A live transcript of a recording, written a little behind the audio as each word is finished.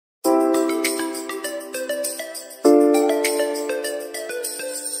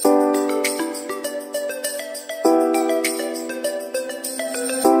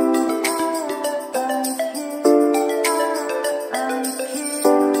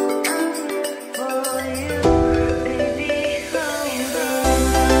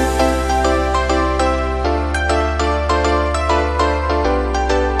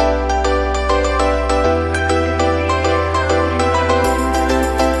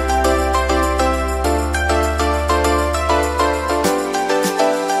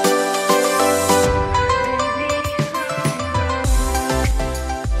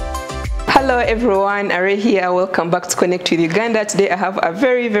everyone, Are here. Welcome back to Connect with Uganda. Today I have a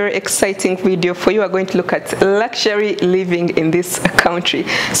very exciting video for you. We're going to look at luxury living in this country.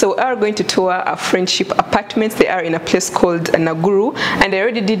 So we are going to tour our friendship apartments. They are in a place called Naguru, and I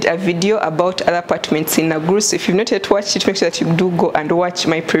already did a video about other apartments in Naguru. So if you've not yet watched it, make sure that you do go and watch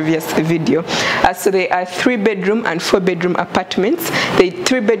my previous video. So they are 3-bedroom and 4-bedroom apartments. The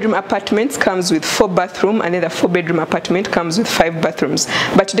 3-bedroom apartments comes with 4 bathrooms, and then the 4-bedroom apartment comes with 5 bathrooms.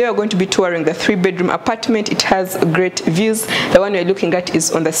 But today we're going to be touring the 3-bedroom apartment. It has great views. The one we're looking at is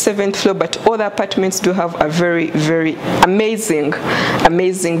on the 7th floor, but all the apartments do have a very amazing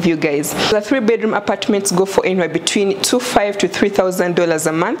view, guys. The 3-bedroom apartments go for anywhere between $2,500 to $3,000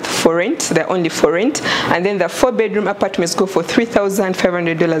 a month for rent. They're only for rent. And then the 4-bedroom apartments go for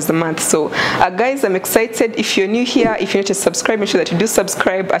 $3,500 a month. So guys, I'm excited. If you're new here, if you're not yet subscribed, make sure that you do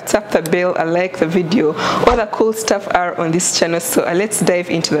subscribe, tap the bell, like the video. All the cool stuff are on this channel. So let's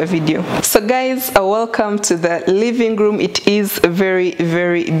dive into the video. So guys, welcome to the living room. It is very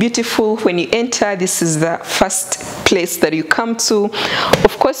beautiful. When you enter, this is the first place that you come to.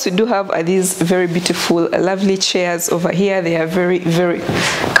 Of course, we do have these very beautiful lovely chairs over here. They are very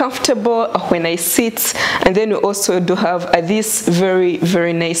comfortable when I sit. And then we also do have this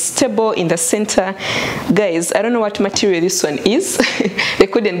very nice table in the center. Guys, I don't know what material this one is. They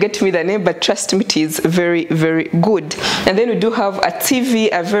couldn't get me the name, but trust me, it is very good. And then we do have a TV,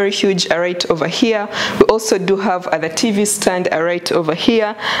 a very huge right over here. We also do have the TV stand right over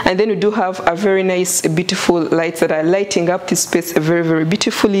here, and then we do have a very nice beautiful lights that are lighting up this space very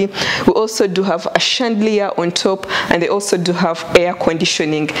beautifully. We also do have a chandelier on top, and they also do have air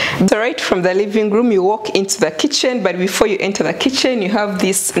conditioning. So right from the living room you walk into the kitchen, but before you enter the kitchen you have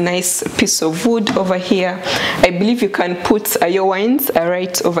this nice piece of wood over here. I believe you can put your wines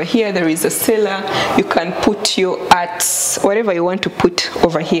right over here. There is a cellar. You can put your arts, whatever you want to put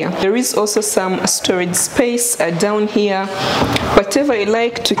over here. There is also some storage space down here. Whatever you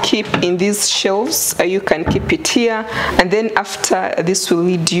like to keep in these shelves, you can keep it here, and then after this will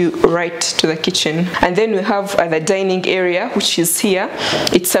lead you right to the kitchen. And then we have the dining area, which is here.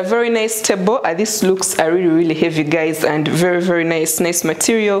 It's a very nice table. This looks really heavy, guys, and very nice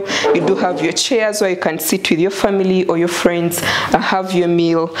material. You do have your chairs where you can sit with your family or your friends, have your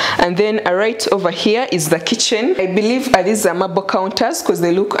meal. And then right over here is the kitchen. I believe these are marble counters because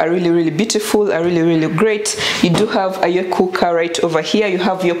they look really beautiful, really great. You do have your cooker right over here. You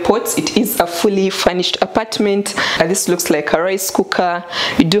have your pots. It is a fully furnished apartment. This looks like a rice cooker.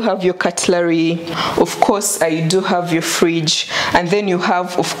 You do have your cutlery. Of course, you do have your fridge, and then you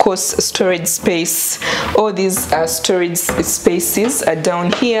have, of course, storage space. All these storage spaces are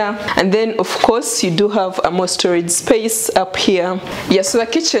down here, and then of course you do have a more storage space up here. Yeah, so the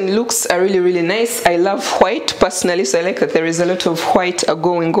kitchen looks really nice. I love white personally, so I like that there is a lot of white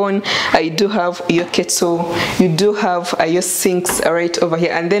going on. You do have your kettle, you do have your sinks right over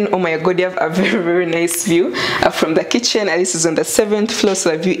here, and then oh my god, you have a very nice view from the kitchen. This is on the 7th floor,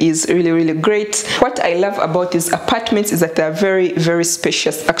 so the view is really great. What I love about these apartments is that they are very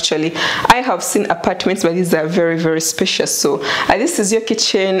spacious. Actually, I have seen apartments, but these are very spacious. So this is your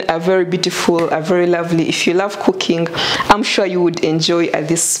kitchen, very beautiful, very lovely. If you love cooking, I'm sure you would enjoy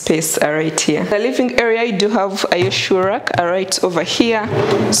this space right here. The living area, you do have your shoe rack right over here.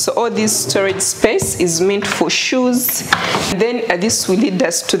 So all this storage space is meant for shoes. Then this will lead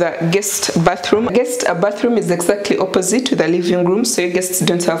us to the guest bathroom. Guest bathroom is exactly opposite to the living room, so your guests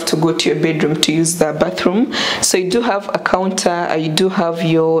don't have to go to your bedroom to use the bathroom. So you do have a counter, you do have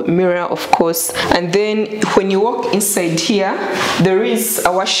your mirror, of course, and then when you walk inside here, there is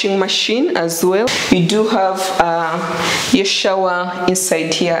a washing machine as well. You do have your shower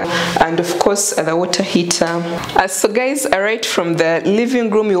inside here, and of course the water heater. So guys, right from the living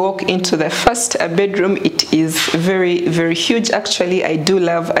room you walk into the first bedroom. It is very huge. Actually, I do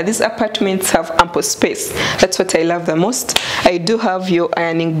love these apartments have ample space. That's what I love the most. I do have your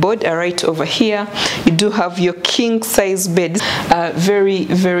ironing board right over here. You do have your king size bed,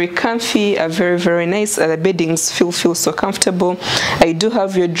 very comfy, very nice. The beddings feel so comfortable. I do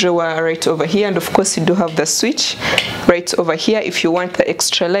have your drawer right over here, and of course you do have the switch right over here if you want the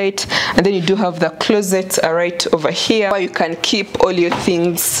extra light. And then you do have the closet right over here where you can keep all your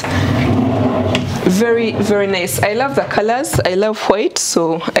things. very, very nice. I love the colors. I love white,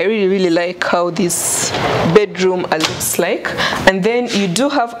 so I really like how this bedroom looks like. And then you do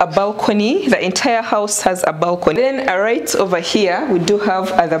have a balcony. The entire house has a balcony. Then right over here we do have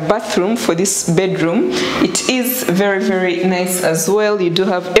the bathroom for this bedroom. It is very nice as well. You do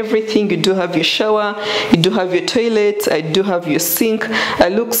have everything. You do have your shower, you do have your toilet, you do have your sink.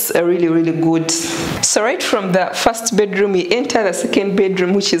 It looks really good. So right from the first bedroom we enter the second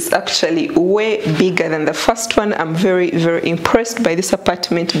bedroom, which is actually way bigger than the first one. I'm very impressed by this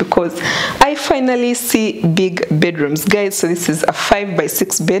apartment because I finally see big bedrooms, guys. So this is a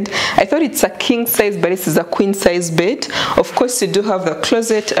 5x6 bed. I thought it's a king size, but this is a queen size bed. Of course, you do have the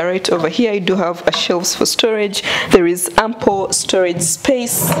closet right over here. You do have a shelves for storage. There is ample storage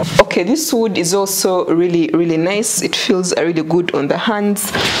space. Okay, this wood is also really nice. It feels really good on the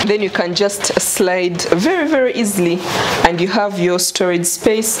hands. Then you can just slide very easily, and you have your storage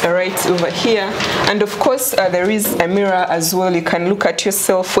space right over here. And of course, there is a mirror as well. You can look at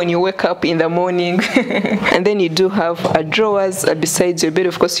yourself when you wake up in the morning. And then you do have drawers besides your bed.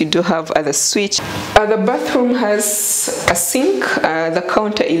 Of course, you do have the switch. The bathroom has a sink. The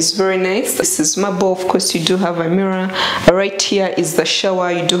counter is very nice. This is marble. Of course, you do have a mirror. Right here is the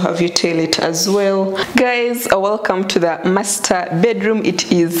shower. You do have your toilet as well. Guys, welcome to the master bedroom.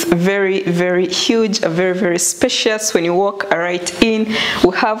 It is very huge, very spacious. When you walk right in,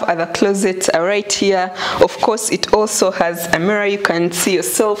 we have the closet right here. Of course, it also has a mirror. You can see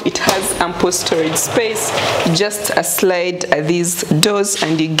yourself. It has ample storage space. Just slide these doors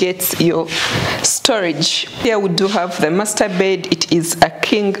and you get your storage. Here we do have the master bed. It is a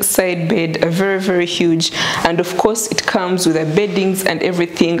king side bed, very huge, and of course it comes with the beddings and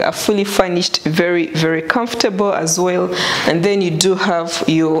everything, are fully furnished, very comfortable as well. And then you do have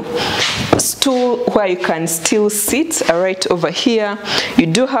your stool where you can still sit right over here. You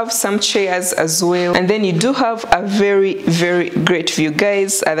do have some chairs as well, and then you do have a very great view,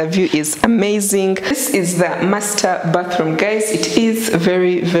 guys. The view is amazing. This is the master bathroom, guys. It is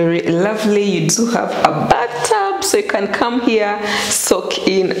very lovely. You do have a bathtub, so you can come here, soak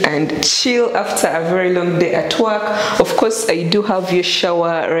in and chill after a very long day at work. Of course, you do have your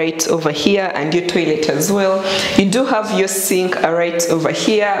shower right over here and your toilet as well. You do have your sink right over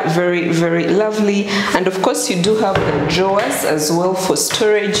here, very lovely. And of course, you do have the drawers as well for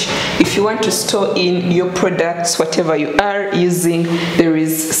storage. If you want to store in your products, whatever you are using, there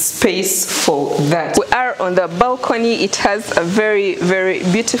is space for that. We are on the balcony. It has a very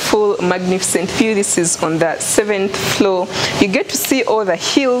beautiful, magnificent view. This is on the 7th floor. You get to see all the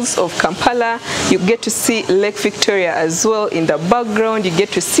hills of Kampala. You get to see Lake Victoria as well in the background. You get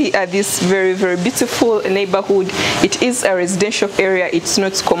to see this very beautiful neighborhood. It is a residential area. It's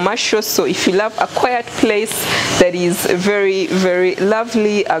not commercial. So if you love a quiet place that is very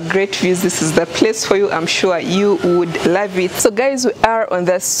lovely, a great views, this is the place for you. I'm sure you would love it. So guys, we are on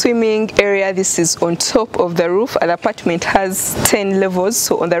the swimming area. This is on top of the roof. The apartment has 10 levels.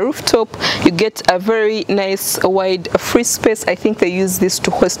 So on the rooftop you get a very nice wide free space. I think they use this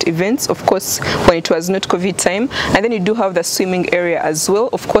to host events, of course, when it was not COVID time. And then you do have the swimming area as well.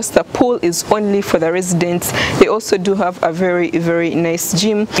 Of course, the pool is only for the residents. They also do have a very nice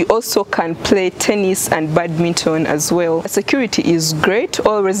gym. You also can play tennis and badminton as well. The security is great.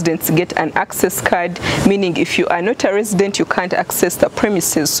 All residents get an access card, meaning if you are not a resident, you can't access the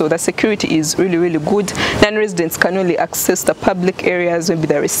premises. So the security is really good. Non-residents can only access the public areas, maybe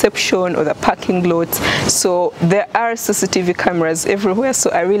the reception or the parking lot. So there are CCTV cameras everywhere. So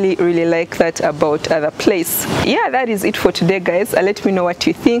I really like that about the place. Yeah, that is it for today, guys. Let me know what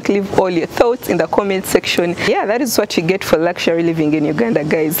you think. Leave all your thoughts in the comment section. Yeah, that is what you get for luxury living in Uganda,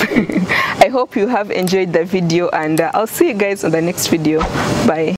 guys. I hope you have enjoyed the video, and I'll see you guys on the next video. Bye.